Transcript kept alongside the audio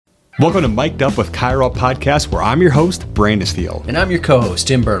Welcome to Mic'd Up with Chiro Podcast, where I'm your host, Brandon Steele. And I'm your co-host,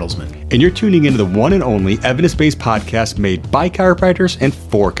 Tim Bertelsman. And you're tuning into the one and only evidence-based podcast made by chiropractors and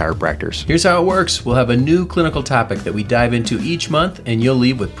for chiropractors. Here's how it works. We'll have a new clinical topic that we dive into each month, and you'll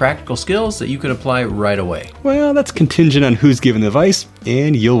leave with practical skills that you can apply right away. Well, that's contingent on who's giving the advice,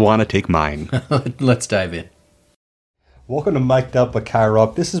 and you'll want to take mine. Let's dive in. Welcome to Mic'd Up with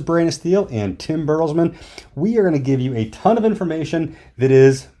Chiro. This is Brandon Steele and Tim Bertelsman. We are going to give you a ton of information that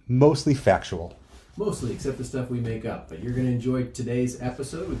is mostly factual. Mostly, except the stuff we make up. But you're going to enjoy today's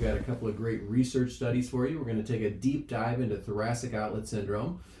episode. We've got a couple of great research studies for you. We're going to take a deep dive into thoracic outlet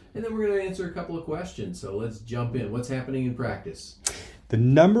syndrome, and then we're going to answer a couple of questions. So let's jump in. What's happening in practice? The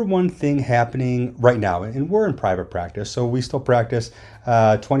number one thing happening right now, and we're in private practice, so we still practice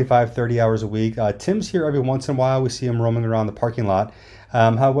 25, 30 hours a week. Tim's here every once in a while. We see him roaming around the parking lot.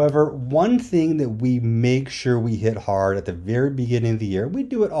 However, one thing that we make sure we hit hard at the very beginning of the year, we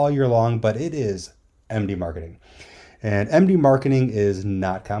do it all year long, but it is MD marketing. And MD marketing is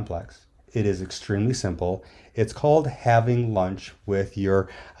not complex. It is extremely simple. It's called having lunch with your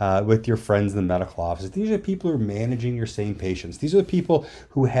friends in the medical office. These are people who are managing your same patients. These are the people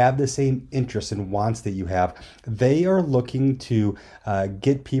who have the same interests and wants that you have. They are looking to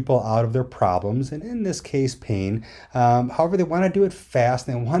get people out of their problems, and in this case, pain. However, they want to do it fast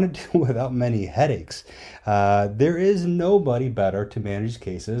and they want to do it without many headaches. There is nobody better to manage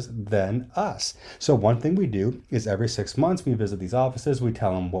cases than us. So one thing we do is every 6 months we visit these offices. We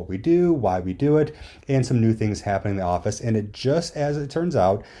tell them what we do, why we do it, and some new things happening in the office. And it just as it turns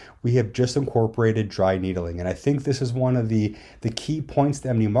out, we have just incorporated dry needling. And I think this is one of the key points to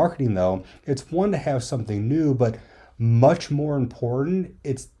MD marketing, though. It's one to have something new, but much more important,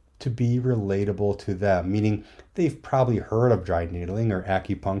 it's to be relatable to them, meaning they've probably heard of dry needling or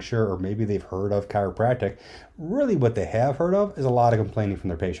acupuncture, or maybe they've heard of chiropractic. Really what they have heard of is a lot of complaining from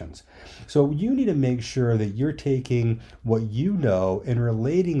their patients. So you need to make sure that you're taking what you know and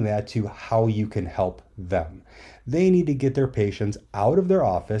relating that to how you can help them. They need to get their patients out of their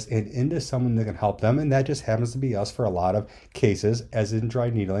office and into someone that can help them, and that just happens to be us for a lot of cases, as in dry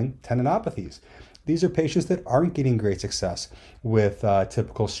needling tendinopathies. These are patients that aren't getting great success with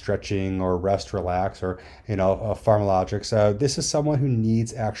typical stretching or rest, relax, or pharmacologics. This is someone who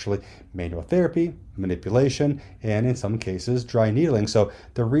needs actually manual therapy, manipulation, and in some cases, dry needling. So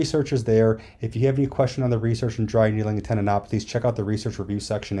the research is there. If you have any question on the research in dry needling and tendinopathies, check out the research review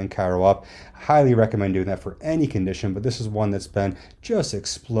section in Chiro Up. Highly recommend doing that for any condition, but this is one that's been just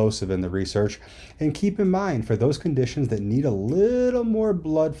explosive in the research. And keep in mind, for those conditions that need a little more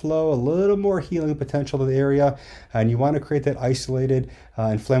blood flow, a little more healing potential to the area, and you want to create that isolated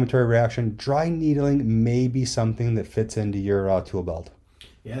inflammatory reaction, dry needling may be something that fits into your tool belt.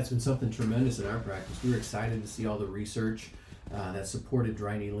 Yeah, it's been something tremendous in our practice. We were excited to see all the research that supported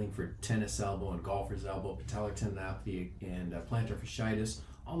dry needling for tennis elbow and golfer's elbow, patellar tendinopathy, and plantar fasciitis,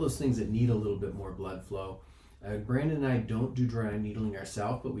 all those things that need a little bit more blood flow. Brandon and I don't do dry needling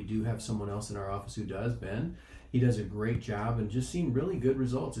ourselves, but we do have someone else in our office who does, Ben. He does a great job and just seen really good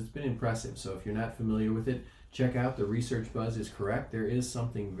results. It's been impressive. So if you're not familiar with it, check out the research buzz is correct. There is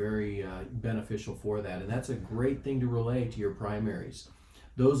something very beneficial for that, and that's a great thing to relay to your primaries.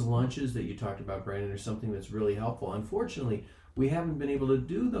 Those lunches that you talked about, Brandon, are something that's really helpful. Unfortunately, we haven't been able to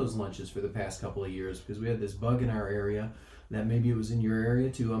do those lunches for the past couple of years because we had this bug in our area. That maybe it was in your area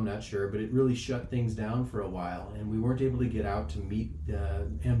too, I'm not sure, but it really shut things down for a while, and we weren't able to get out to meet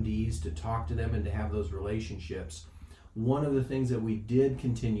MDs, to talk to them, and to have those relationships. One of the things that we did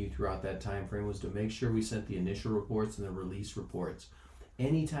continue throughout that time frame was to make sure we sent the initial reports and the release reports.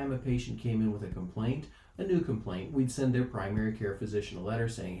 Anytime a patient came in with a complaint, a new complaint, we'd send their primary care physician a letter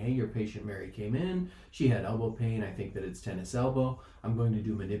saying, hey, your patient Mary came in, she had elbow pain, I think that it's tennis elbow, I'm going to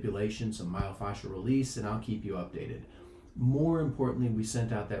do manipulation, some myofascial release, and I'll keep you updated. More importantly, we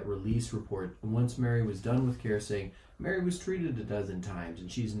sent out that release report once Mary was done with care saying, Mary was treated a dozen times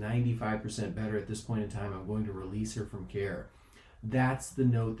and she's 95% better at this point in time, I'm going to release her from care. That's the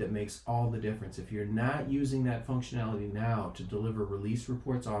note that makes all the difference. If you're not using that functionality now to deliver release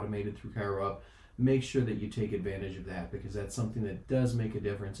reports automated through Chiro Up, make sure that you take advantage of that, because that's something that does make a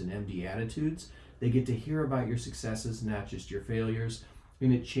difference in MD attitudes. They get to hear about your successes, not just your failures,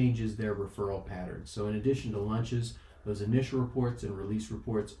 and it changes their referral patterns. So in addition to lunches, those initial reports and release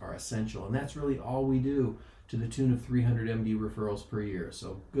reports are essential, and that's really all we do, to the tune of 300 MD referrals per year.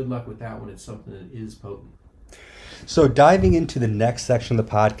 So good luck with that one. It's something that is potent. So diving into the next section of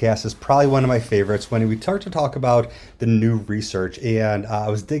the podcast is probably one of my favorites, when we start to talk about the new research. And I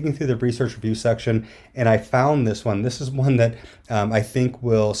was digging through the research review section and I found this one. This is one that I think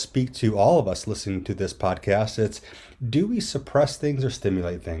will speak to all of us listening to this podcast. It's do we suppress things or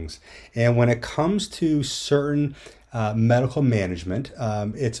stimulate things? And when it comes to certain medical management,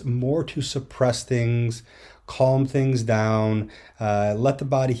 it's more to suppress things, calm things down, let the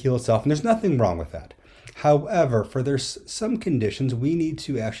body heal itself. And there's nothing wrong with that. However, for there's some conditions, we need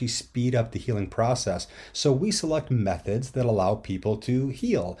to actually speed up the healing process. So we select methods that allow people to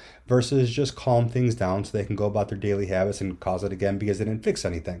heal versus just calm things down so they can go about their daily habits and cause it again because they didn't fix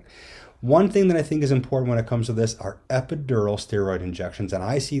anything. One thing that I think is important when it comes to this are epidural steroid injections. And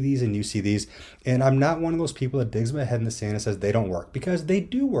I see these and you see these. And I'm not one of those people that digs my head in the sand and says they don't work, because they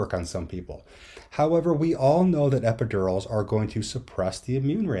do work on some people. However, we all know that epidurals are going to suppress the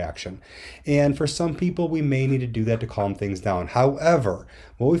immune reaction. And for some people, we may need to do that to calm things down. However,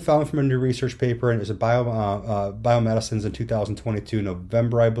 what we found from a new research paper, and it was a Biomedicines in 2022,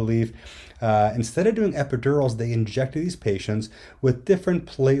 November, I believe, instead of doing epidurals, they injected these patients with different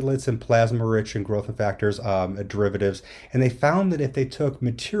platelets and plasma-rich and growth factors derivatives. And they found that if they took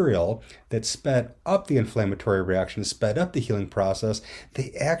material that sped up the inflammatory reaction, sped up the healing process,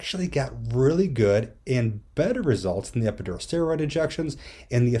 they actually got really good and better results than the epidural steroid injections.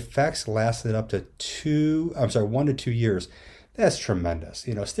 And the effects lasted up to 1 to 2 years. That's tremendous.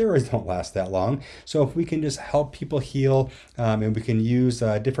 Steroids don't last that long. So if we can just help people heal, and we can use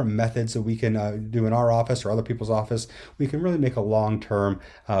different methods that we can do in our office or other people's office, we can really make a long-term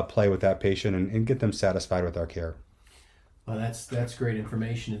play with that patient and get them satisfied with our care. Well, that's great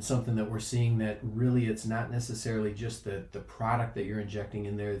information, and something that we're seeing that really it's not necessarily just the product that you're injecting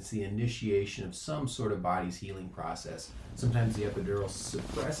in there, it's the initiation of some sort of body's healing process. Sometimes the epidural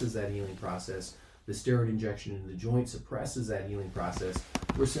suppresses that healing process. The steroid injection in the joint suppresses that healing process.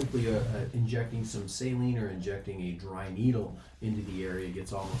 We're simply injecting some saline or injecting a dry needle into the area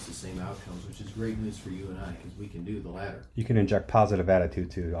gets almost the same outcomes, which is great news for you and I, because we can do the latter. You can inject positive attitude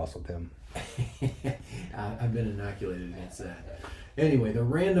too, also, Tim. I've been inoculated against that. Anyway, the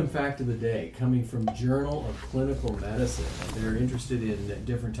random fact of the day coming from Journal of Clinical Medicine. They're interested in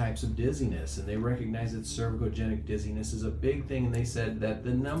different types of dizziness, and they recognize that cervicogenic dizziness is a big thing, and they said that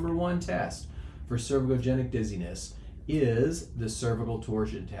the number one test for cervicogenic dizziness is the cervical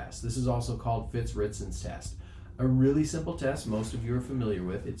torsion test. This is also called Fitz-Ritson's test. A really simple test most of you are familiar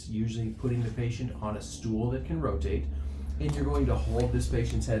with. It's usually putting the patient on a stool that can rotate, and you're going to hold this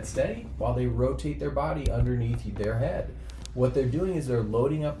patient's head steady while they rotate their body underneath their head. What they're doing is they're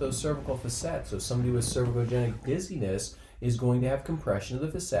loading up those cervical facets. So somebody with cervicogenic dizziness is going to have compression of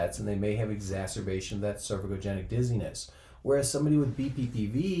the facets, and they may have exacerbation of that cervicogenic dizziness. Whereas somebody with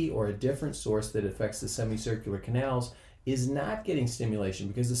BPPV or a different source that affects the semicircular canals is not getting stimulation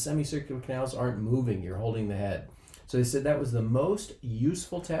because the semicircular canals aren't moving. You're holding the head. So they said that was the most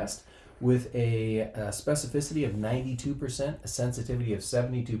useful test with a specificity of 92%, a sensitivity of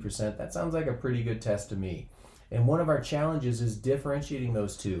 72%. That sounds like a pretty good test to me. And one of our challenges is differentiating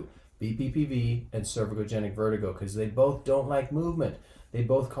those two, BPPV and cervicogenic vertigo, because they both don't like movement. They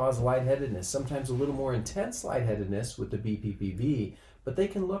both cause lightheadedness, sometimes a little more intense lightheadedness with the BPPV, but they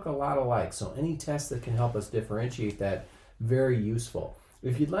can look a lot alike. So any test that can help us differentiate that, very useful.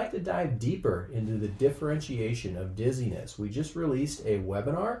 If you'd like to dive deeper into the differentiation of dizziness, we just released a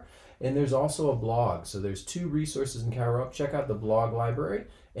webinar, and there's also a blog. So there's 2 resources in ChiroUp. Check out the blog library,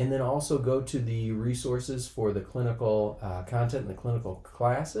 and then also go to the resources for the clinical content and the clinical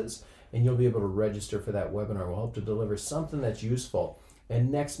classes, and you'll be able to register for that webinar. We'll hope to deliver something that's useful. And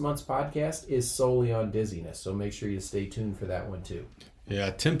next month's podcast is solely on dizziness, so make sure you stay tuned for that one too. Yeah,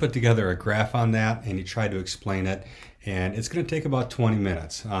 Tim put together a graph on that, and he tried to explain it, and it's going to take about 20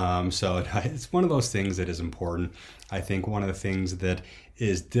 minutes. So it's one of those things that is important. I think one of the things that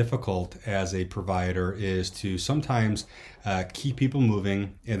is difficult as a provider is to sometimes keep people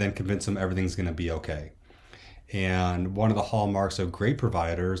moving and then convince them everything's going to be okay. And one of the hallmarks of great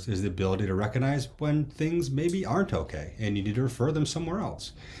providers is the ability to recognize when things maybe aren't okay and you need to refer them somewhere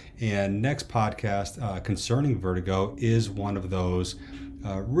else. And next podcast concerning vertigo is one of those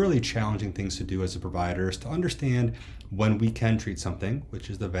really challenging things to do as a provider, is to understand when we can treat something, which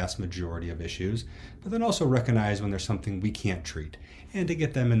is the vast majority of issues, but then also recognize when there's something we can't treat, and to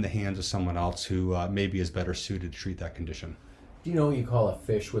get them in the hands of someone else who maybe is better suited to treat that condition. Do you know what you call a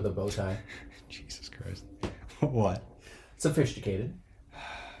fish with a bow tie? Jesus Christ. What? Sophisticated.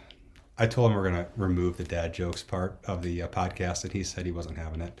 I told him we're going to remove the dad jokes part of the podcast, and he said he wasn't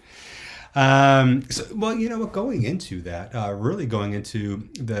having it. Well, you know what, going into that, really going into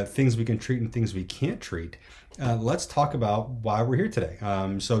the things we can treat and things we can't treat, let's talk about why we're here today.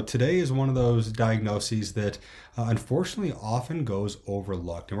 So today is one of those diagnoses that unfortunately often goes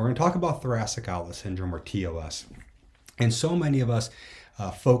overlooked. And we're going to talk about thoracic outlet syndrome, or TOS. And so many of us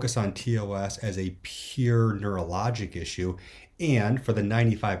focus on TOS as a pure neurologic issue. And for the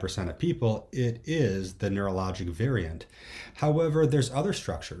 95% of people, it is the neurologic variant. However, there's other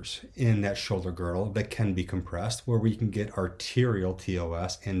structures in that shoulder girdle that can be compressed where we can get arterial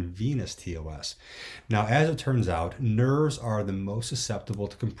TOS and venous TOS. Now, as it turns out, nerves are the most susceptible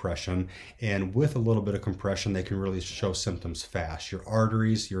to compression, and with a little bit of compression, they can really show symptoms fast. Your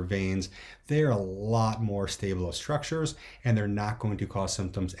arteries, your veins, they're a lot more stable as structures, and they're not going to cause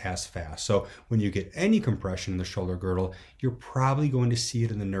symptoms as fast. So when you get any compression in the shoulder girdle, you're probably going to see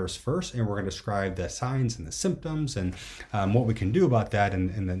it in the nerves first, and we're going to describe the signs and the symptoms and what we can do about that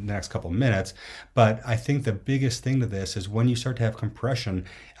in the next couple of minutes. But I think the biggest thing to this is when you start to have compression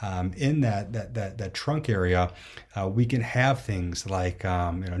in that trunk area, we can have things like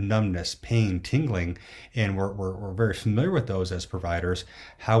numbness, pain, tingling, and we're very familiar with those as providers.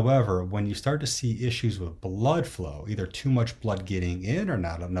 However, when you start to see issues with blood flow, either too much blood getting in or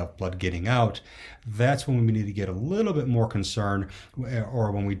not enough blood getting out, that's when we need to get a little bit more concerned,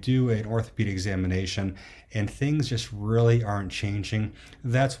 or when we do an orthopedic examination and things just really aren't changing,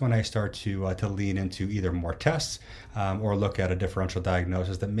 that's when I start to lean into either more tests or look at a differential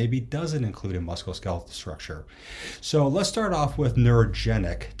diagnosis that maybe doesn't include a musculoskeletal structure. So let's start off with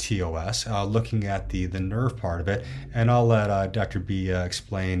neurogenic TOS, looking at the nerve part of it, and I'll let Dr. B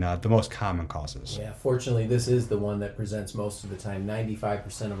explain the most common causes. Yeah, fortunately, this is the one that presents most of the time.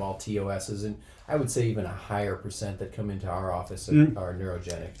 95% of all TOSs, and I would say even a higher percent that come into our office are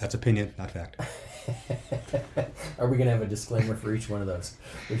neurogenic. That's opinion, not fact. Are we going to have a disclaimer for each one of those?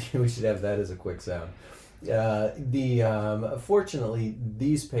 We should have that as a quick sound. Fortunately,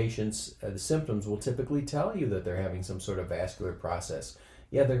 these patients, the symptoms will typically tell you that they're having some sort of vascular process.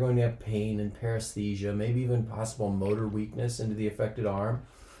 Yeah, they're going to have pain and paresthesia, maybe even possible motor weakness into the affected arm.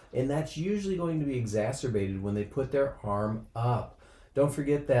 And that's usually going to be exacerbated when they put their arm up. Don't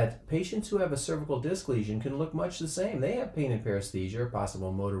forget that patients who have a cervical disc lesion can look much the same. They have pain and paresthesia or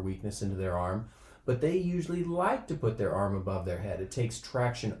possible motor weakness into their arm, but they usually like to put their arm above their head. It takes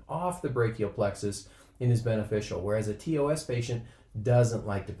traction off the brachial plexus and is beneficial, whereas a TOS patient doesn't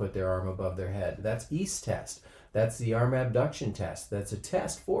like to put their arm above their head. That's East test. That's the arm abduction test. That's a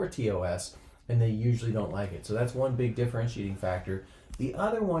test for TOS, and they usually don't like it. So that's one big differentiating factor. The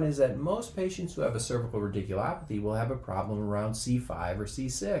other one is that most patients who have a cervical radiculopathy will have a problem around C5 or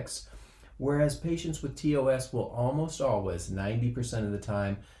C6, whereas patients with TOS will almost always, 90% of the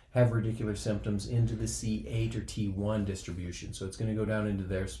time, have radicular symptoms into the C8 or T1 distribution. So it's going to go down into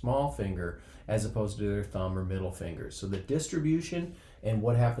their small finger as opposed to their thumb or middle finger. So the distribution and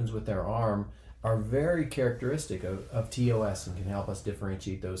what happens with their arm are very characteristic of TOS and can help us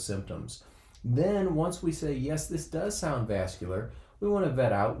differentiate those symptoms. Then once we say, yes, this does sound vascular, we want to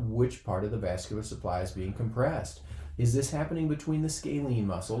vet out which part of the vascular supply is being compressed. Is this happening between the scalene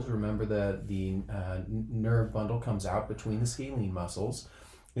muscles? Remember the nerve bundle comes out between the scalene muscles,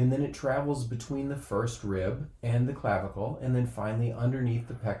 and then it travels between the first rib and the clavicle, and then finally underneath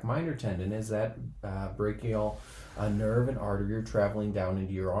the pec minor tendon as that brachial nerve and artery are traveling down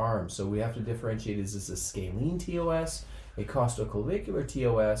into your arm. So we have to differentiate, is this a scalene TOS, a costoclavicular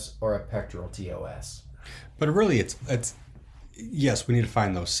TOS, or a pectoral TOS? But really it's yes, we need to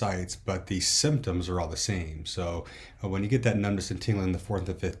find those sites, but the symptoms are all the same. So when you get that numbness and tingling in the fourth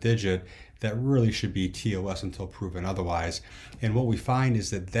and fifth digit, that really should be TOS until proven otherwise. And what we find is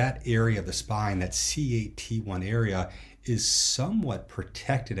that area of the spine, that C8, T1 area, is somewhat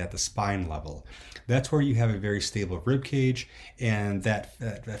protected at the spine level. That's where you have a very stable rib cage, and that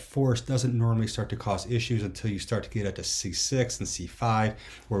force doesn't normally start to cause issues until you start to get up to C6 and C5,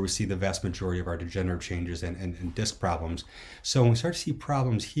 where we see the vast majority of our degenerative changes and disc problems. So when we start to see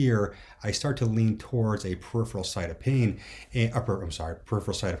problems here, I start to lean towards a peripheral site of pain,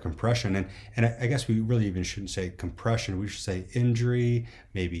 peripheral site of compression. And I guess we really even shouldn't say compression. We should say injury,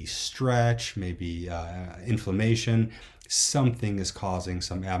 maybe stretch, maybe inflammation. Something is causing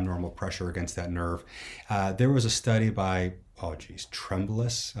some abnormal pressure against that nerve. There was a study by,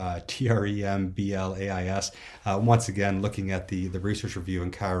 Tremblais, Tremblais, once again, looking at the research review in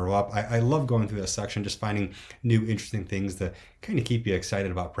Cairo Up. I love going through this section, just finding new, interesting things to kind of keep you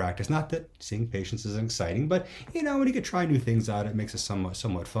excited about practice. Not that seeing patients is exciting, but, when you can try new things out, it makes it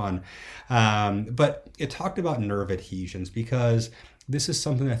somewhat fun. But it talked about nerve adhesions because this is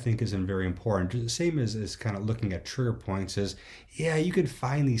something I think is very important. The same as kind of looking at trigger points is, you can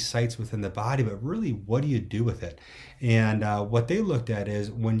find these sites within the body, but really, what do you do with it? And what they looked at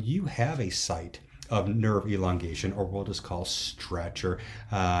is when you have a site of nerve elongation, or we'll just call stretch or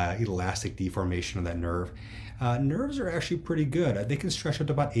elastic deformation of that nerve. Nerves are actually pretty good. They can stretch up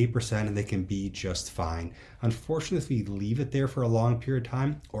to about 8% and they can be just fine. Unfortunately, if we leave it there for a long period of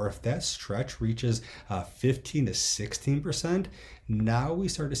time, or if that stretch reaches 15 to 16%, now we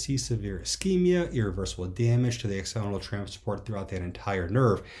start to see severe ischemia, irreversible damage to the axonal transport throughout that entire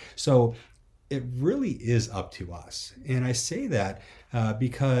nerve. So it really is up to us. And I say that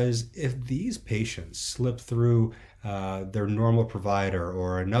because if these patients slip through their normal provider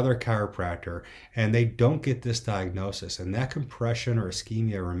or another chiropractor and they don't get this diagnosis and that compression or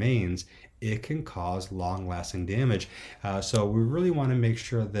ischemia remains, it can cause long-lasting damage. So we really want to make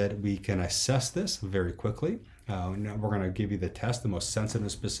sure that we can assess this very quickly. Now we're going to give you the test, the most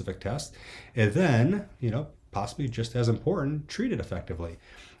sensitive specific test, and then, possibly just as important, treat it effectively.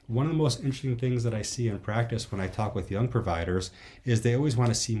 One of the most interesting things that I see in practice when I talk with young providers is they always want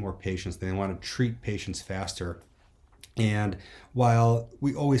to see more patients. They want to treat patients faster. And while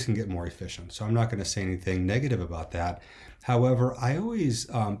we always can get more efficient, so I'm not going to say anything negative about that. However, I always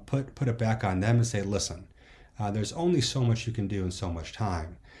put it back on them and say, listen, there's only so much you can do in so much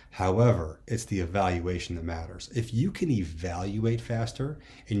time. However, it's the evaluation that matters. If you can evaluate faster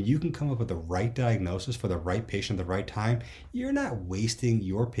and you can come up with the right diagnosis for the right patient at the right time, you're not wasting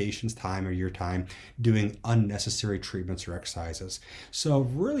your patient's time or your time doing unnecessary treatments or exercises. So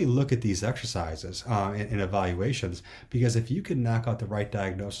really look at these exercises and evaluations, because if you can knock out the right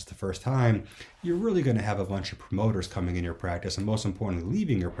diagnosis the first time, you're really going to have a bunch of promoters coming in your practice, and most importantly,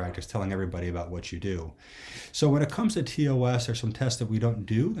 leaving your practice telling everybody about what you do. So when it comes to TOS, there's some tests that we don't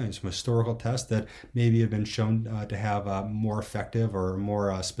do, and some historical tests that maybe have been shown to have more effective or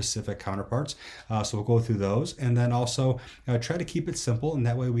more specific counterparts. So we'll go through those, and then also try to keep it simple, and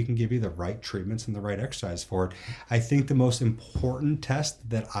that way we can give you the right treatments and the right exercise for it. I think the most important test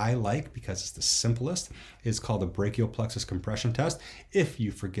that I like, because it's the simplest, is called the brachial plexus compression test. If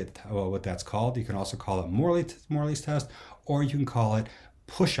you forget what that's called, you can also call it Morley's test, or you can call it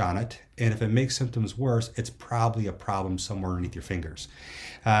push on it, and if it makes symptoms worse, it's probably a problem somewhere underneath your fingers.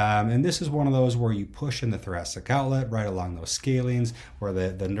 And this is one of those where you push in the thoracic outlet right along those scalenes where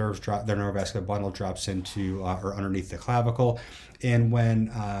the nerves drop, the neurovascular bundle drops into or underneath the clavicle. And when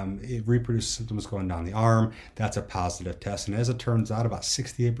it reproduces symptoms going down the arm, that's a positive test. And as it turns out, about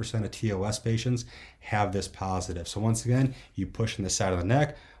 68% of TOS patients have this positive. So once again, you push in the side of the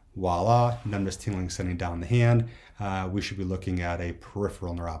neck, voila, numbness, tingling, sending down the hand. We should be looking at a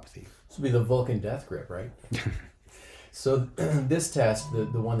peripheral neuropathy. This would be the Vulcan death grip, right? So this test, the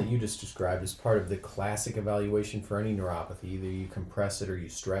one that you just described, is part of the classic evaluation for any neuropathy. Either you compress it or you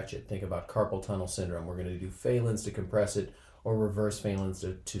stretch it. Think about carpal tunnel syndrome. We're going to do Phelan's to compress it or reverse Phelan's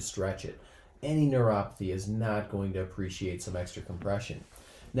to stretch it. Any neuropathy is not going to appreciate some extra compression.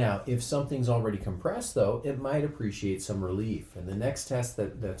 Now, if something's already compressed, though, it might appreciate some relief. And the next test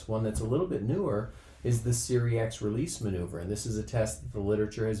that's one that's a little bit newer is the Syriax release maneuver. And this is a test that the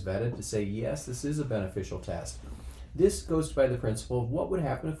literature has vetted to say, yes, this is a beneficial test. This goes by the principle of what would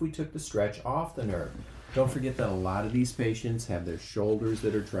happen if we took the stretch off the nerve. Don't forget that a lot of these patients have their shoulders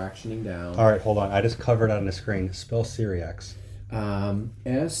that are tractioning down. All right, hold on. I just covered it on the screen. Spell Syriax.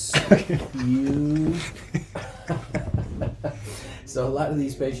 S-U... So a lot of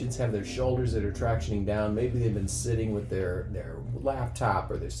these patients have their shoulders that are tractioning down. Maybe they've been sitting with their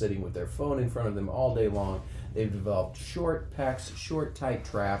laptop, or they're sitting with their phone in front of them all day long. They've developed short pecs, short tight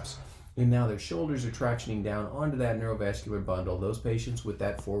traps, and now their shoulders are tractioning down onto that neurovascular bundle. Those patients with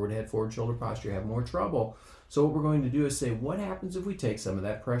that forward head, forward shoulder posture have more trouble. So what we're going to do is say, what happens if we take some of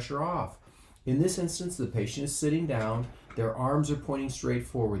that pressure off? In this instance, the patient is sitting down, their arms are pointing straight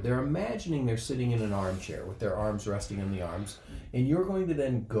forward. They're imagining they're sitting in an armchair with their arms resting on the arms, and you're going to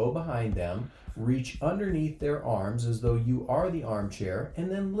then go behind them, reach underneath their arms as though you are the armchair, and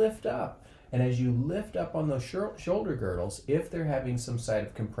then lift up. And as you lift up on those shoulder girdles, if they're having some site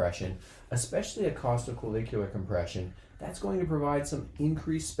of compression, especially a costoclavicular compression, that's going to provide some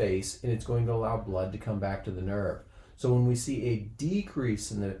increased space, and it's going to allow blood to come back to the nerve. So when we see a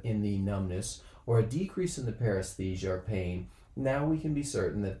decrease in the numbness or a decrease in the paresthesia or pain, now we can be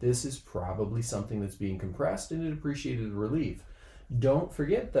certain that this is probably something that's being compressed and it appreciated relief. Don't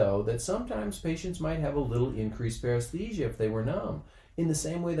forget, though, that sometimes patients might have a little increased paresthesia if they were numb. In the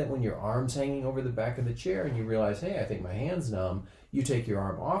same way that when your arm's hanging over the back of the chair and you realize, hey, I think my hand's numb, you take your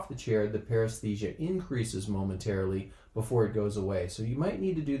arm off the chair, the paresthesia increases momentarily, before it goes away. So you might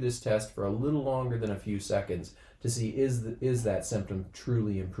need to do this test for a little longer than a few seconds to see is that symptom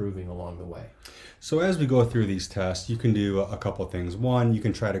truly improving along the way. So as we go through these tests, you can do a couple of things. One, you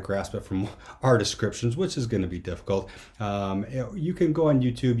can try to grasp it from our descriptions, which is going to be difficult. You can go on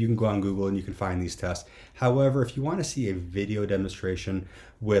YouTube, you can go on Google, and you can find these tests. However, if you want to see a video demonstration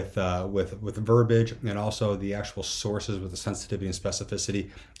with verbiage and also the actual sources with the sensitivity and specificity,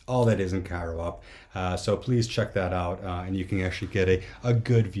 all that is in Chiro Up. So please check that out, and you can actually get a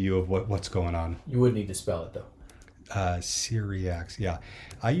good view of what's going on. You would need to spell it though. Syriacs, yeah.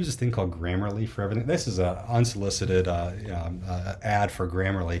 I use this thing called Grammarly for everything. This is an unsolicited ad for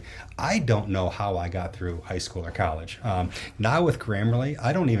Grammarly. I don't know how I got through high school or college. Now with Grammarly,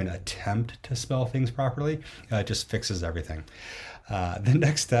 I don't even attempt to spell things properly. It just fixes everything. The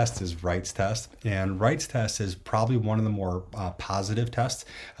next test is Wright's test, and Wright's test is probably one of the more positive tests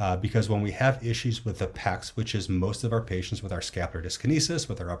because when we have issues with the pecs, which is most of our patients with our scapular dyskinesis,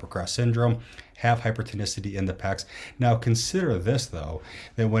 with our upper crust syndrome, have hypertonicity in the pecs. Now consider this though,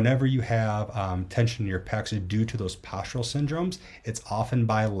 that whenever you have tension in your pecs due to those postural syndromes, it's often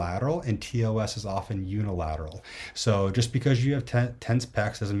bilateral and TOS is often unilateral. So just because you have tense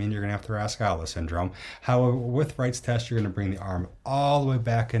pecs doesn't mean you're going to have thoracic outlet syndrome. However, with Wright's test, you're going to bring the arm all the way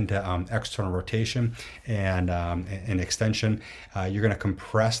back into external rotation and extension. You're going to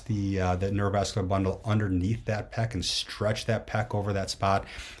compress the neurovascular bundle underneath that pec and stretch that pec over that spot.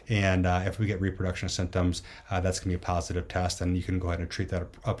 And if we get reproduction symptoms, that's going to be a positive test, and you can go ahead and treat that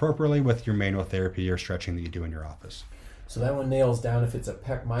appropriately with your manual therapy or stretching that you do in your office. So that one nails down if it's a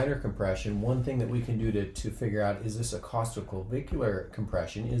pec minor compression. One thing that we can do to figure out is this a costoclavicular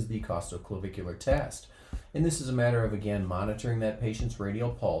compression is the costoclavicular test. And this is a matter of, again, monitoring that patient's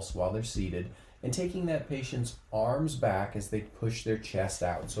radial pulse while they're seated and taking that patient's arms back as they push their chest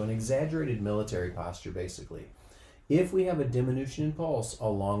out. So an exaggerated military posture, basically. If we have a diminution in pulse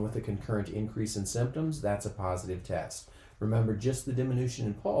along with a concurrent increase in symptoms, that's a positive test. Remember, just the diminution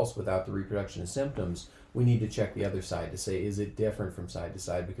in pulse without the reproduction of symptoms, we need to check the other side to say, is it different from side to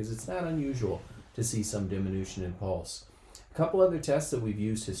side? Because it's not unusual to see some diminution in pulse. A couple other tests that we've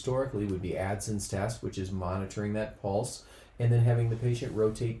used historically would be Adson's test, which is monitoring that pulse, and then having the patient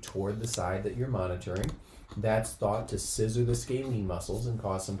rotate toward the side that you're monitoring. That's thought to scissor the scalene muscles and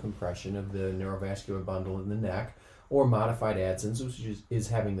cause some compression of the neurovascular bundle in the neck. Or modified Adson's, which is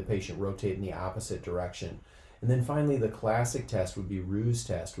having the patient rotate in the opposite direction. And then finally, the classic test would be Roux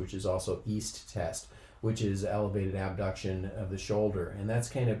test, which is also East test, which is elevated abduction of the shoulder. And that's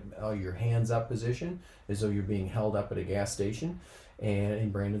kind of your hands up position, as though you're being held up at a gas station and in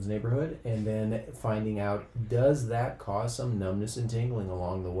Brandon's neighborhood. And then finding out, does that cause some numbness and tingling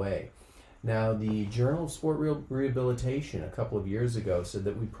along the way? Now, the Journal of Sport Rehabilitation a couple of years ago said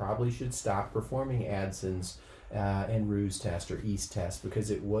that we probably should stop performing Adson's and Roux test or East test because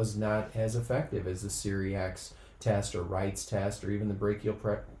it was not as effective as the Syriacs test or Wright's test or even the brachial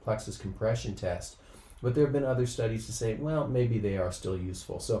plexus compression test. But there have been other studies to say, well, maybe they are still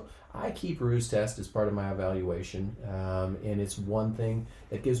useful. So I keep Roux test as part of my evaluation, and it's one thing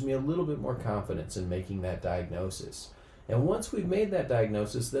that gives me a little bit more confidence in making that diagnosis. And once we've made that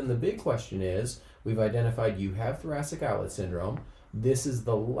diagnosis, then the big question is, we've identified you have thoracic outlet syndrome. This is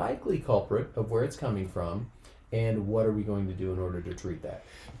the likely culprit of where it's coming from. And what are we going to do in order to treat that?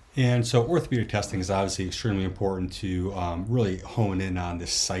 And so orthopedic testing is obviously extremely important to really hone in on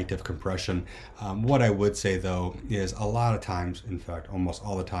this site of compression. What I would say, though, is a lot of times, in fact, almost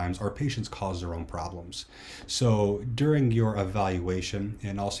all the times, our patients cause their own problems. So during your evaluation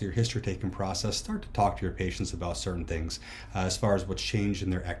and also your history-taking process, start to talk to your patients about certain things as far as what's changed in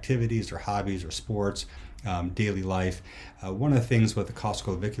their activities or hobbies or sports, daily life. One of the things with the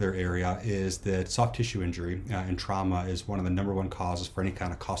costoclavicular area is that soft tissue injury and trauma is one of the number one causes for any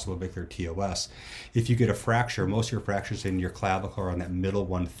kind of costoclavicular TOS. If you get a fracture, most of your fractures in your clavicle are on that middle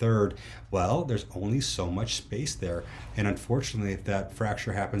 1/3. Well, there's only so much space there. And unfortunately, if that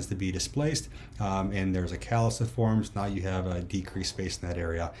fracture happens to be displaced and there's a callus that forms, now you have a decreased space in that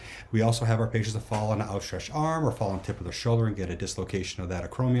area. We also have our patients that fall on an outstretched arm or fall on the tip of the shoulder and get a dislocation of that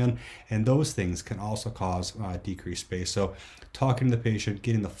acromion. And those things can also cause decreased space. So talking to the patient,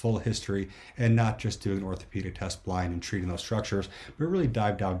 getting the full history, and not just doing an orthopedic test blind and treating those structures, but really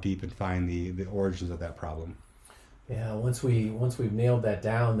dive down deep and find the origins of that problem. Yeah, once we've nailed that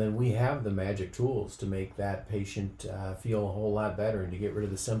down, then we have the magic tools to make that patient feel a whole lot better and to get rid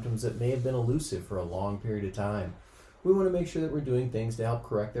of the symptoms that may have been elusive for a long period of time. We want to make sure that we're doing things to help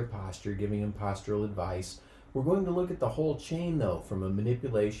correct their posture, giving them postural advice. We're going to look at the whole chain, though, from a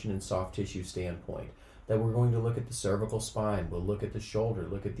manipulation and soft tissue standpoint. That we're going to look at the cervical spine, we'll look at the shoulder,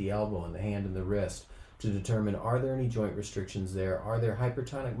 look at the elbow and the hand and the wrist to determine, are there any joint restrictions there? Are there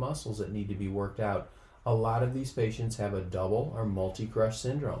hypertonic muscles that need to be worked out? A lot of these patients have a double or multi-crush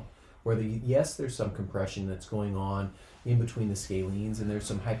syndrome, where yes, there's some compression that's going on in between the scalenes, and there's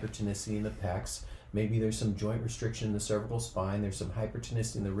some hypertonicity in the pecs. Maybe there's some joint restriction in the cervical spine. There's some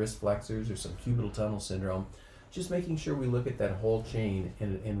hypertonicity in the wrist flexors. There's some cubital tunnel syndrome. Just making sure we look at that whole chain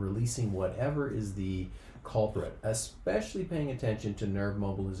and releasing whatever is the culprit, especially paying attention to nerve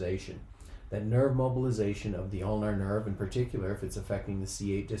mobilization. That nerve mobilization of the ulnar nerve, in particular, if it's affecting the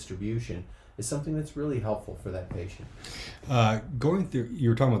C8 distribution, is something that's really helpful for that patient. Going through, you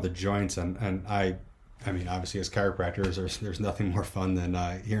were talking about the joints, and I mean, obviously, as chiropractors, there's nothing more fun than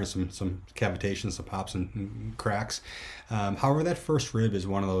hearing some cavitations, some pops and cracks. However, that first rib is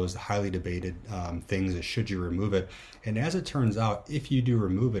one of those highly debated things that should you remove it. And as it turns out, if you do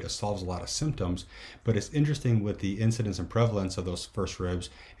remove it, it solves a lot of symptoms. But it's interesting with the incidence and prevalence of those first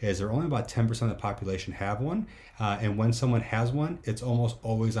ribs is there are only about 10% of the population have one. And when someone has one, it's almost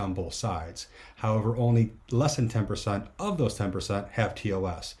always on both sides. However, only less than 10% of those 10% have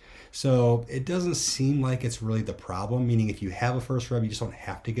TOS. So it doesn't seem like it's really the problem, meaning if you have a first rib, you just don't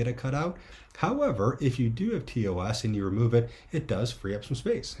have to get it cut out. However, if you do have TOS and you remove it, it does free up some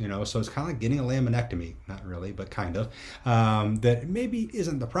space, so it's kind of like getting a laminectomy, not really, but kind of, that maybe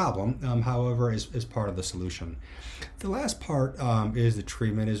isn't the problem, however, is part of the solution. The last part is the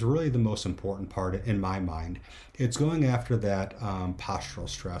treatment is really the most important part in my mind. It's going after that postural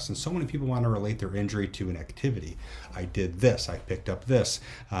stress. And so many people want to relate their injury to an activity. I did this, I picked up this,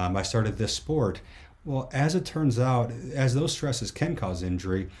 I started this sport. Well, as it turns out, as those stresses can cause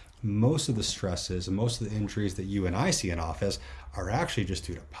injury, most of the stresses and most of the injuries that you and I see in office are actually just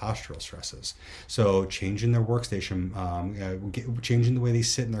due to postural stresses. So changing their workstation, changing the way they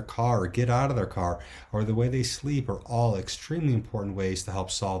sit in their car or get out of their car, or the way they sleep are all extremely important ways to help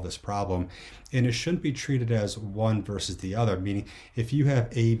solve this problem. And it shouldn't be treated as one versus the other, meaning if you have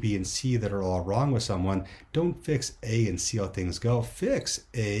A, B, and C that are all wrong with someone, don't fix A and see how things go. Fix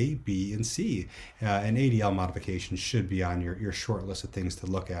A, B, and C. And ADL modification should be on your short list of things to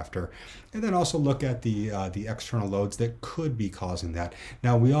look after. And then also look at the external loads that could be causing that.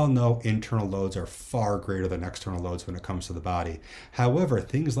 Now, we all know internal loads are far greater than external loads when it comes to the body. However,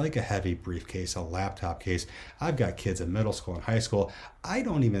 things like a heavy briefcase, a laptop case, I've got kids in middle school and high school. I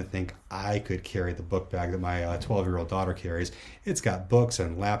don't even think I could carry the book bag that my 12-year-old daughter carries. It's got books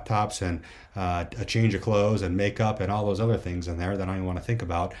and laptops and a change of clothes and makeup and all those other things in there that I don't even want to think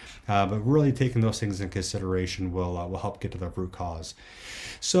about. But really taking those things in consideration will help get to the root cause.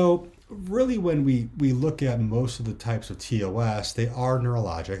 So really, when we look at most of the types of TOS, they are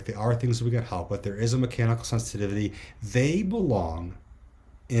neurologic. They are things that we can help with. There is a mechanical sensitivity. They belong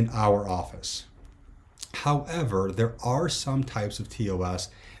in our office. However, there are some types of TOS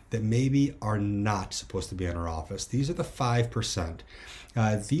that maybe are not supposed to be in our office. These are the 5%.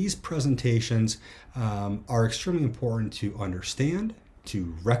 These presentations are extremely important to understand,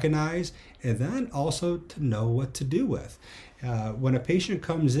 to recognize, and then also to know what to do with. When a patient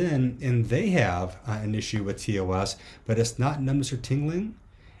comes in and they have an issue with TOS, but it's not numbness or tingling,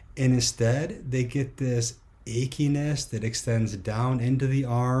 and instead they get this achiness that extends down into the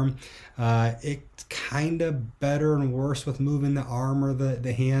arm. It's kind of better and worse with moving the arm or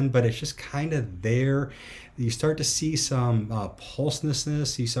the hand, but it's just kind of there. You start to see some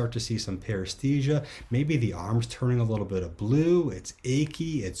pulselessness. You start to see some paresthesia. Maybe the arm's turning a little bit of blue. It's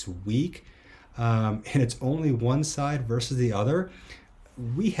achy. It's weak. And it's only one side versus the other.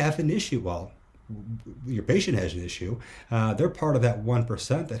 We have an issue. Well, your patient has an issue. They're part of that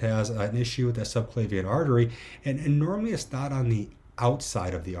 1% that has an issue with that subclavian artery, and normally it's not on the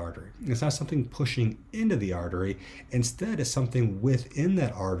outside of the artery. It's not something pushing into the artery. Instead, it's something within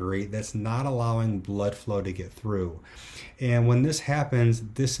that artery that's not allowing blood flow to get through. And when this happens,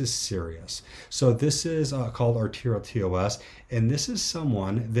 this is serious. So this is called arterial TOS, and this is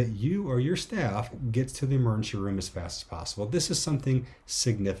someone that you or your staff gets to the emergency room as fast as possible. This is something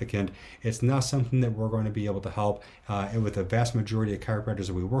significant. It's not something that we're going to be able to help. And with the vast majority of chiropractors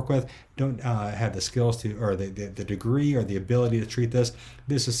that we work with, don't have the skills to, or the degree or the ability to treat this.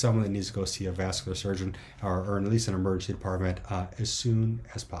 This is someone that needs to go see a vascular surgeon or at least an emergency department as soon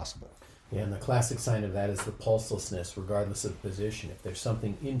as possible. Yeah, and the classic sign of that is the pulselessness, regardless of position. If there's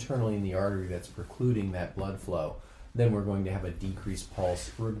something internally in the artery that's precluding that blood flow, then we're going to have a decreased pulse,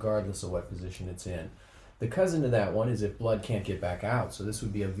 regardless of what position it's in. The cousin to that one is if blood can't get back out. So this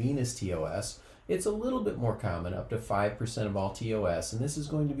would be a venous TOS. It's a little bit more common, up to 5% of all TOS, and this is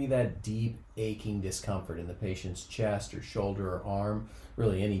going to be that deep aching discomfort in the patient's chest or shoulder or arm.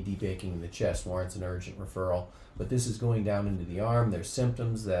 Really, any deep aching in the chest warrants an urgent referral, but this is going down into the arm. There's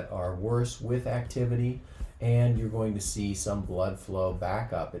symptoms that are worse with activity, and you're going to see some blood flow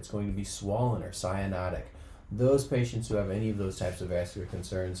back up. It's going to be swollen or cyanotic. Those patients who have any of those types of vascular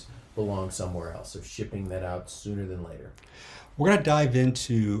concerns belong somewhere else, so shipping that out sooner than later. We're going to dive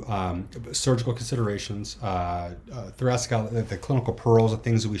into surgical considerations, thoracic outlet, the clinical pearls, the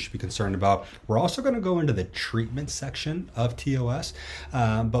things that we should be concerned about. We're also going to go into the treatment section of TOS.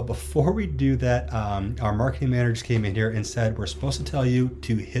 But before we do that, our marketing manager came in here and said, we're supposed to tell you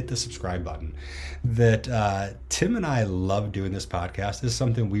to hit the subscribe button. That Tim and I love doing this podcast. This is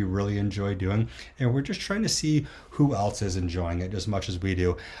something we really enjoy doing. And we're just trying to see who else is enjoying it as much as we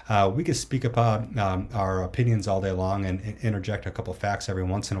do. We could speak about our opinions all day long and interject a couple facts every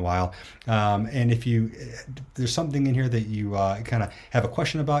once in a while. And if there's something in here that you kind of have a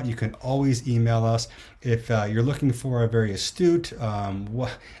question about, you can always email us. If you're looking for a very astute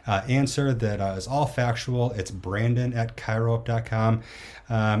answer that is all factual, it's Brandon@chirop.com.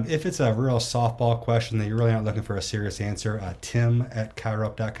 If it's a real softball question that you're really not looking for a serious answer,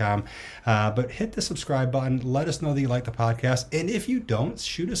 Tim@chirop.com. But hit the subscribe button. Let us know that you like the podcast. And if you don't,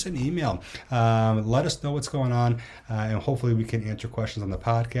 shoot us an email. Let us know what's going on. And hopefully we can answer questions on the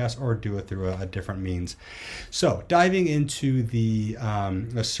podcast or do it through a different means. So diving into the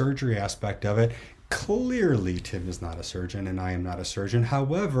surgery aspect of it, clearly, Tim is not a surgeon and I am not a surgeon.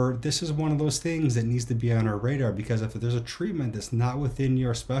 However, this is one of those things that needs to be on our radar, because if there's a treatment that's not within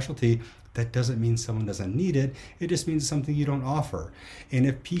your specialty, that doesn't mean someone doesn't need it. It just means something you don't offer. And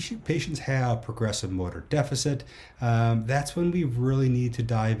if patients have progressive motor deficit, that's when we really need to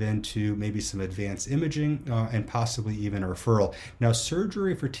dive into maybe some advanced imaging and possibly even a referral. Now,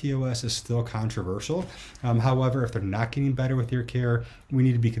 surgery for TOS is still controversial. However, if they're not getting better with your care, we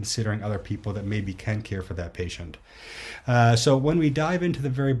need to be considering other people that maybe can care for that patient. So when we dive into the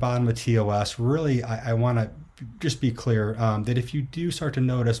very bottom of TOS, really, I want to just be clear that if you do start to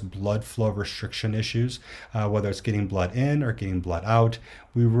notice blood flow restriction issues, whether it's getting blood in or getting blood out,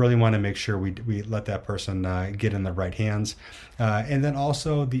 we really want to make sure we let that person get in the right hands. And then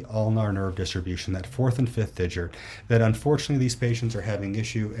also the ulnar nerve distribution, that fourth and fifth digit, that unfortunately these patients are having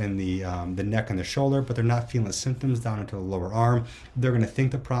issue in the neck and the shoulder, but they're not feeling symptoms down into the lower arm. They're going to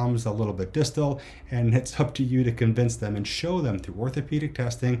think the problem's a little bit distal, and it's up to you to convince them and show them through orthopedic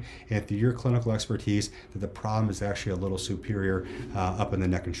testing and through your clinical expertise that the problem is actually a little superior up in the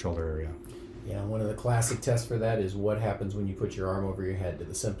neck and shoulder area. Yeah, one of the classic tests for that is what happens when you put your arm over your head. Do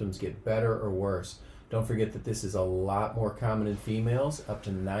the symptoms get better or worse? Don't forget that this is a lot more common in females, up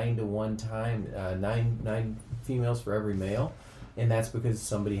to 9 to 1 time, nine females for every male. And that's because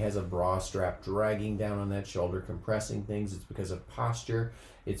somebody has a bra strap dragging down on that shoulder, compressing things. It's because of posture.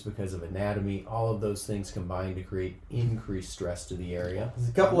 It's because of anatomy. All of those things combine to create increased stress to the area.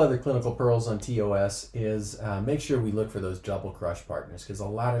 A couple other clinical pearls on TOS is make sure we look for those double crush partners, because a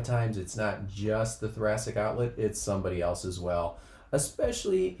lot of times it's not just the thoracic outlet, it's somebody else as well.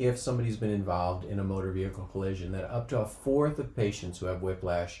 Especially if somebody's been involved in a motor vehicle collision, that up to a fourth of patients who have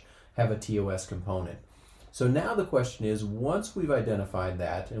whiplash have a TOS component. So now the question is, once we've identified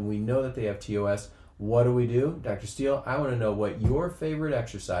that and we know that they have TOS, what do? Dr. Steele, I want to know what your favorite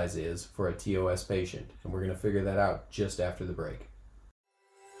exercise is for a TOS patient, and we're going to figure that out just after the break.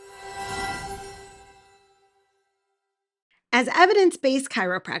 As evidence-based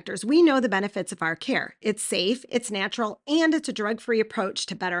chiropractors, we know the benefits of our care. It's safe, it's natural, and it's a drug-free approach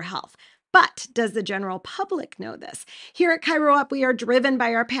to better health. But does the general public know this? Here at ChiroUp, we are driven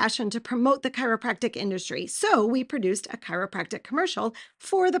by our passion to promote the chiropractic industry. So we produced a chiropractic commercial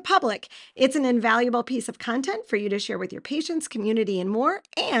for the public. It's an invaluable piece of content for you to share with your patients, community, and more.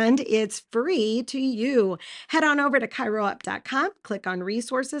 And it's free to you. Head on over to chiroup.com, click on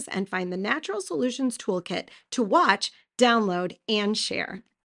resources, and find the Natural Solutions Toolkit to watch, download, and share.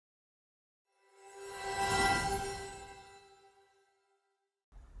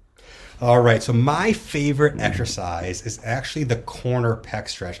 All right, so my favorite exercise is actually the corner pec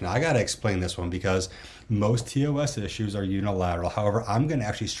stretch. Now, I got to explain this one because most TOS issues are unilateral. However, I'm going to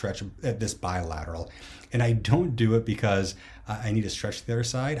actually stretch this bilateral. And I don't do it because I need to stretch the other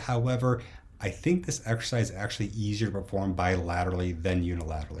side. However, I think this exercise is actually easier to perform bilaterally than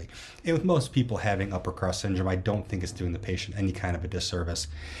unilaterally. And with most people having upper crust syndrome, I don't think it's doing the patient any kind of a disservice.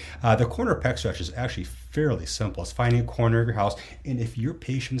 The corner pec stretch is actually fairly simple. It's finding a corner of your house. And if your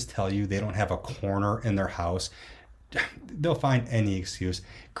patients tell you they don't have a corner in their house, they'll find any excuse.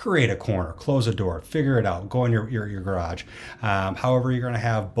 create a corner, close a door, figure it out, go in your garage. However, you're going to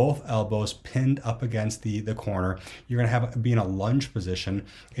have both elbows pinned up against the corner. You're going to be in a lunge position,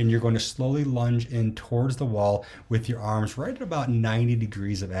 and you're going to slowly lunge in towards the wall with your arms right at about 90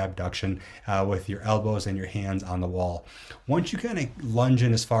 degrees of abduction, with your elbows and your hands on the wall. Once you kind of lunge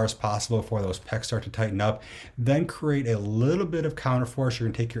in as far as possible before those pecs start to tighten up, then create a little bit of counter force. You're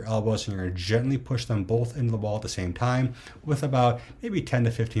going to take your elbows and you're going to gently push them both into the wall at the same time with about maybe 10 to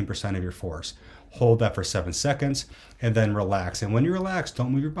 15% of your force. Hold that for 7 seconds and then relax. And when you relax,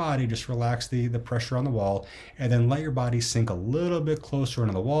 don't move your body, just relax the pressure on the wall, and then let your body sink a little bit closer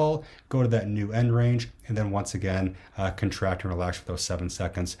into the wall, go to that new end range, and then once again, contract and relax for those 7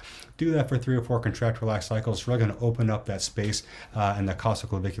 seconds. Do that for 3 or 4 contract relax cycles. It's really going to open up that space in the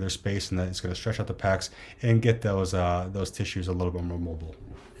costoclavicular space, and then it's going to stretch out the pecs and get those tissues a little bit more mobile.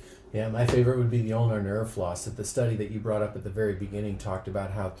 Yeah, my favorite would be the ulnar nerve floss. That the study that you brought up at the very beginning talked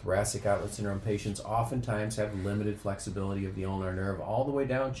about how thoracic outlet syndrome patients oftentimes have limited flexibility of the ulnar nerve all the way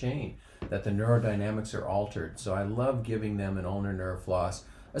down chain, that the neurodynamics are altered. So I love giving them an ulnar nerve floss,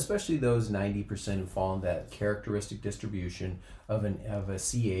 especially those 90% who fall in that characteristic distribution of a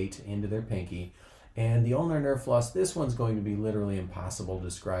C8 into their pinky. And the ulnar nerve floss, this one's going to be literally impossible to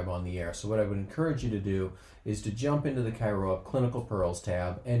describe on the air. So what I would encourage you to do is to jump into the ChiroUp Clinical Pearls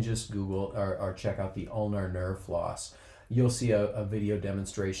tab and just Google or check out the ulnar nerve floss. You'll see a video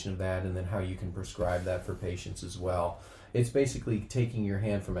demonstration of that and then how you can prescribe that for patients as well. It's basically taking your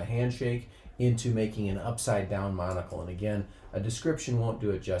hand from a handshake into making an upside down monocle. And again, a description won't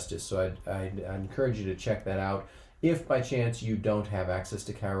do it justice, so I'd encourage you to check that out. If by chance you don't have access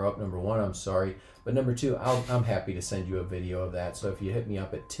to ChiroUp, number one, I'm sorry. But number two, I'm happy to send you a video of that. So if you hit me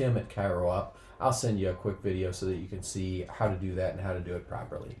up at Tim@ChiroUp, I'll send you a quick video so that you can see how to do that and how to do it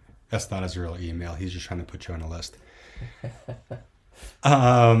properly. That's not his real email. He's just trying to put you on a list.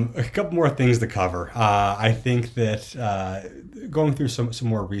 A couple more things to cover. I think that going through some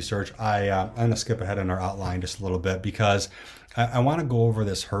more research, I'm going to skip ahead in our outline just a little bit because I want to go over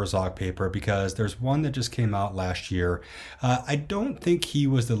this Herzog paper because there's one that just came out last year. I don't think he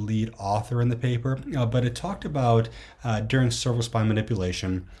was the lead author in the paper, but it talked about during cervical spine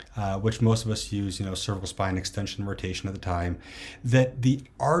manipulation, which most of us use, cervical spine extension rotation at the time, that the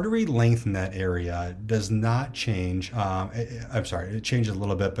artery length in that area does not change. It changes a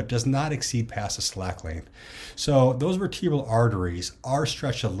little bit, but does not exceed past the slack length. So those vertebral arteries are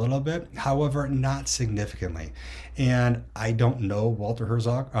stretched a little bit, however, not significantly. And I don't know Walter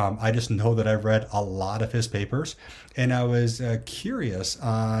Herzog. I just know that I've read a lot of his papers, and I was curious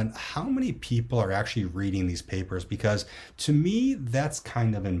on how many people are actually reading these papers, because to me, that's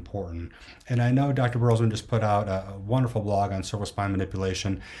kind of important. And I know Dr. Berlesman just put out a wonderful blog on cervical spine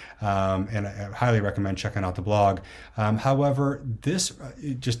manipulation, and I highly recommend checking out the blog. However, just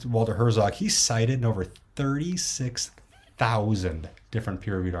Walter Herzog, he cited in over 36,000 different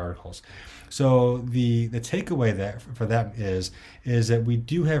peer-reviewed articles. So the takeaway for that is that we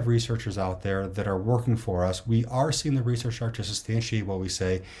do have researchers out there that are working for us. We are seeing the research start to substantiate what we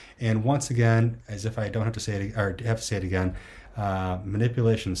say. And once again, as if I don't have to say it, or have to say it again,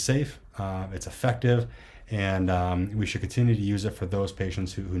 manipulation is safe, it's effective, and we should continue to use it for those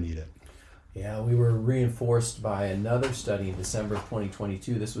patients who need it. Yeah, we were reinforced by another study in December of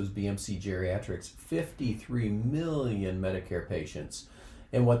 2022. This was BMC Geriatrics, 53 million Medicare patients.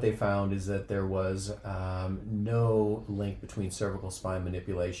 And what they found is that there was no link between cervical spine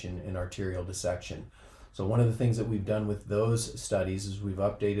manipulation and arterial dissection. So one of the things that we've done with those studies is we've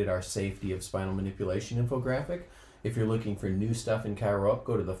updated our safety of spinal manipulation infographic. If you're looking for new stuff in ChiroUp,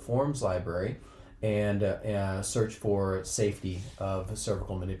 go to the forms library and search for safety of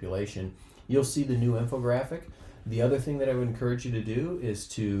cervical manipulation. You'll see the new infographic. The other thing that I would encourage you to do is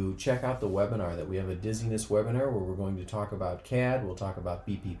to check out the webinar that we have, a dizziness webinar where we're going to talk about CAD, we'll talk about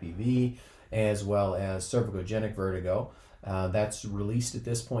BPPV, as well as cervicogenic vertigo. That's released at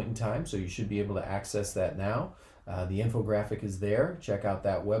this point in time, so you should be able to access that now. The infographic is there. Check out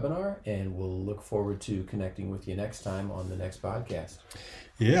that webinar, and we'll look forward to connecting with you next time on the next podcast.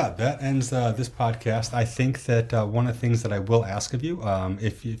 Yeah, that ends this podcast. I think that one of the things that I will ask of you,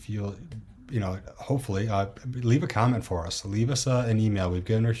 if you'll hopefully leave a comment for us. Leave us an email. We've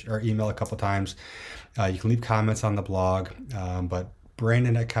given our email a couple times. You can leave comments on the blog, but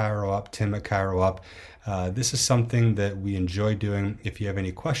Brandon at ChiroUp, Tim at ChiroUp. This is something that we enjoy doing. If you have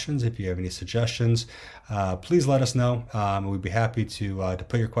any questions, if you have any suggestions, please let us know. We'd be happy to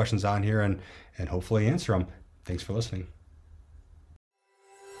put your questions on here and hopefully answer them. Thanks for listening.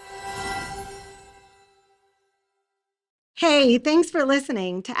 Hey, Hey, thanks for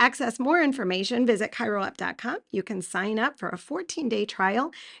listening. To access more information, visit ChiroUp.com. You can sign up for a 14-day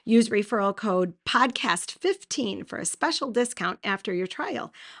trial. Use referral code PODCAST15 for a special discount after your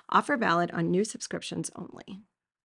trial. Offer valid on new subscriptions only.